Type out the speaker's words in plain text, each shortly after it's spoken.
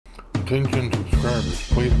Attention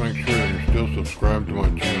subscribers, please make sure you're still subscribed to my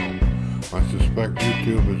channel. I suspect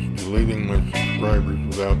YouTube is deleting my subscribers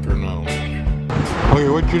without their knowledge. Okay,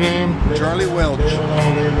 what's your name? Charlie Welch.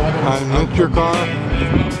 And that's your car?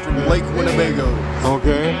 From Lake Winnebago.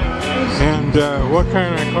 Okay. And what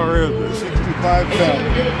kind of car is it? 65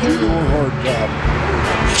 Falcon, 2-door hardtop.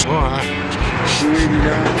 What?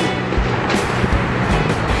 289.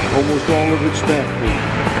 Almost all of it's factory.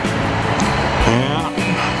 Yeah.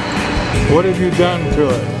 What have you done to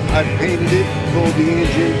it? I painted it, pulled the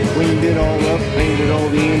engine, cleaned it all up, painted all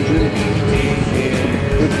the engine,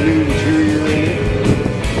 and put the new interior in it.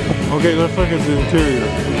 Okay, let's look at the interior.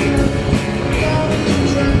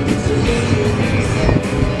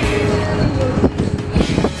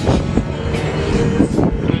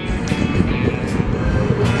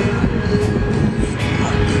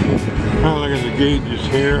 Look at the gauges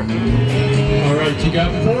here. All right, you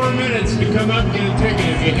got 4 minutes to come up and get a ticket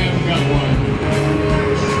if you haven't got one.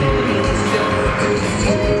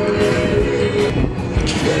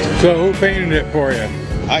 So who painted it for you?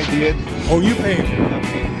 I did. Oh, you painted it? I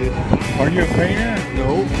painted it. Are you a painter?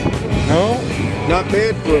 No. No? Not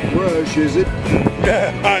bad for a brush, is it?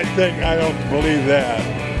 I don't believe that.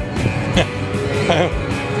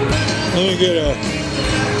 Let me get a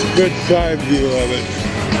good side view of it.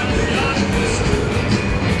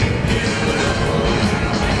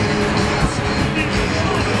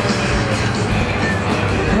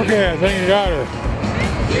 Okay, I think I got her.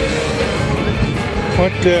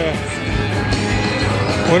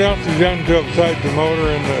 What else is done to it besides the motor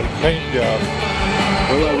and the paint job?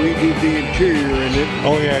 Well, I redid the interior in it.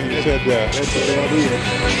 Oh yeah, you said that. That's about it.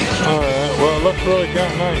 Alright, well it looks really kind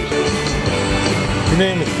of nice. Your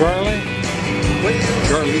name is Charlie?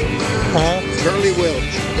 Charlie. Huh? Charlie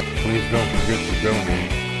Welch. Please don't forget to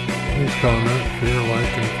donate. Please comment, share,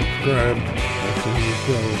 like, and subscribe. That's the end of the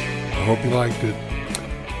show. I hope you liked it.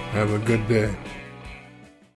 Have a good day.